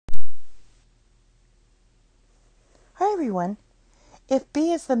everyone. If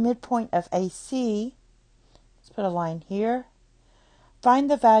B is the midpoint of AC, let's put a line here. Find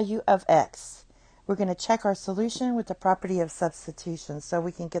the value of X. We're going to check our solution with the property of substitution so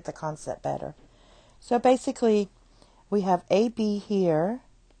we can get the concept better. So basically, we have AB here,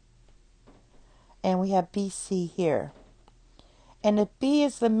 and we have BC here. And if B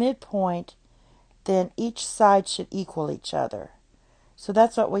is the midpoint, then each side should equal each other. So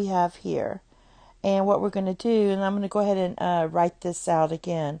that's what we have here. And what we're going to do, and I'm going to go ahead and write this out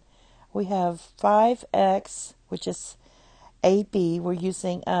again. We have 5x, which is AB. We're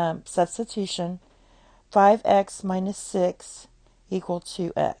using substitution. 5x minus 6 equal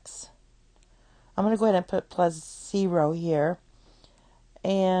 2x. I'm going to go ahead and put plus 0 here.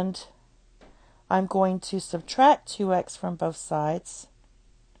 And I'm going to subtract 2x from both sides.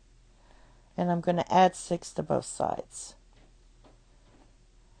 And I'm going to add 6 to both sides.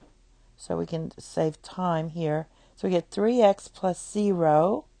 So we can save time here. So we get 3x plus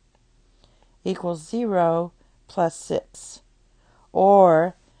 0 equals 0 plus 6.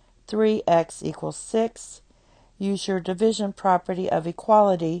 Or 3x equals 6. Use your division property of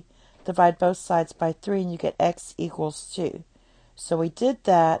equality. Divide both sides by 3 and you get x equals 2. So we did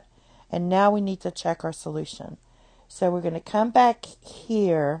that, and now we need to check our solution. So we're going to come back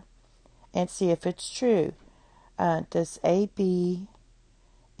here and see if it's true. Does AB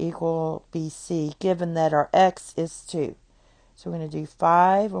equal BC, given that our x is 2. So we're going to do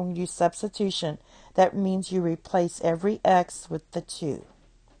 5. We're going to use substitution. That means you replace every x with the 2.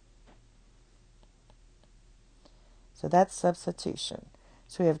 So that's substitution.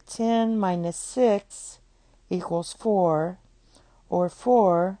 So we have 10 minus 6 equals 4, or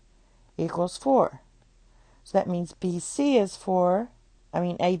 4 equals 4. So that means BC is 4.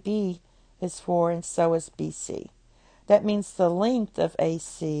 AB is 4, and so is BC. That means the length of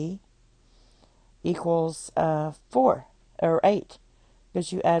AC equals 4, or 8,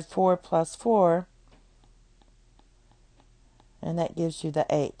 because you add 4 plus 4, and that gives you the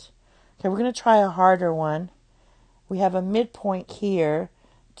 8. Okay, we're going to try a harder one. We have a midpoint here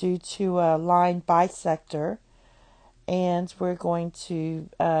due to a line bisector, and we're going to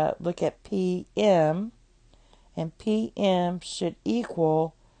look at PM, and PM should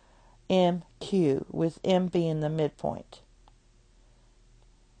equal MQ, with M being the midpoint.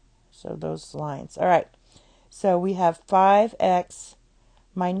 So those lines. All right. So we have 5x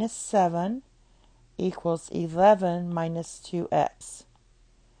minus 7 equals 11 minus 2x.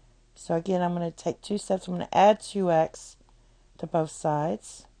 So again, I'm going to take 2 steps. I'm going to add 2x to both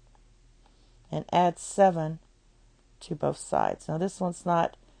sides and add 7 to both sides. Now this one's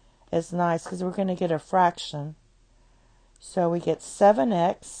not as nice because we're going to get a fraction. So we get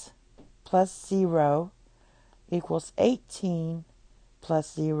 7x plus 0 equals 18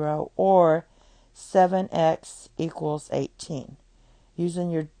 plus 0, or 7x equals 18. Using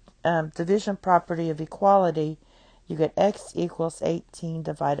your division property of equality, you get x equals 18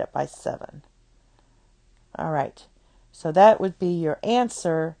 divided by 7. All right, so that would be your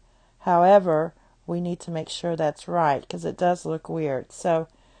answer. However, we need to make sure that's right because it does look weird. So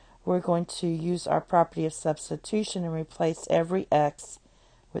we're going to use our property of substitution and replace every x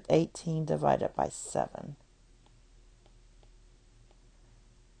with 18 divided by 7.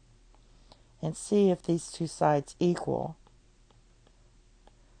 And see if these two sides equal.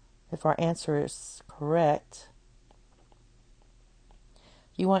 If our answer is correct.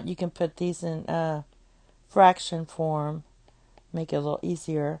 You can put these in fraction form, make it a little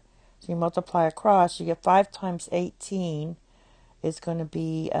easier. So you multiply across, you get 5 times 18 is going to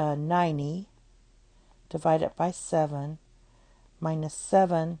be 90 divided by 7. Minus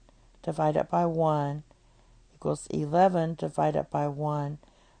 7 divided by 1 equals 11 divided by 1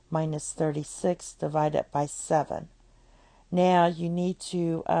 minus 36 divided by 7. Now you need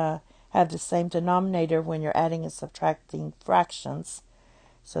to have the same denominator when you're adding and subtracting fractions.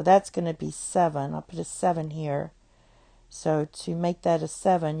 So that's going to be 7. I'll put a 7 here. So to make that a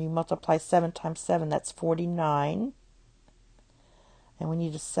 7, you multiply 7 times 7, that's 49. And we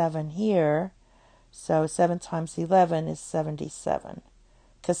need a 7 here. So 7 times 11 is 77.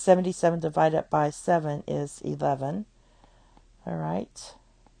 Because 77 divided by 7 is 11. All right.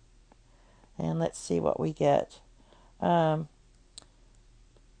 And let's see what we get. Let's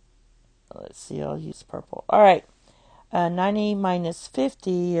see, I'll use purple. All right. 90 minus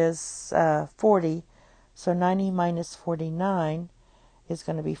 50 is 40. So 90 minus 49 is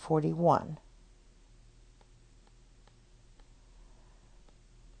going to be 41.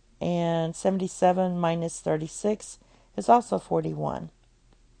 And 77 minus 36 is also 41.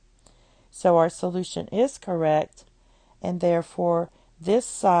 So our solution is correct, and therefore this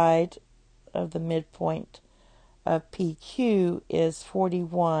side of the midpoint of PQ is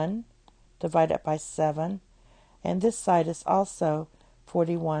 41 divided by 7. And this side is also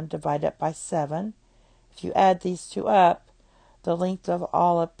 41 divided by 7. If you add these two up, the length of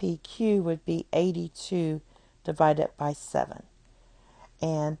all of PQ would be 82 divided by 7.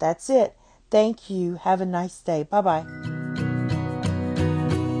 And that's it. Thank you. Have a nice day. Bye-bye.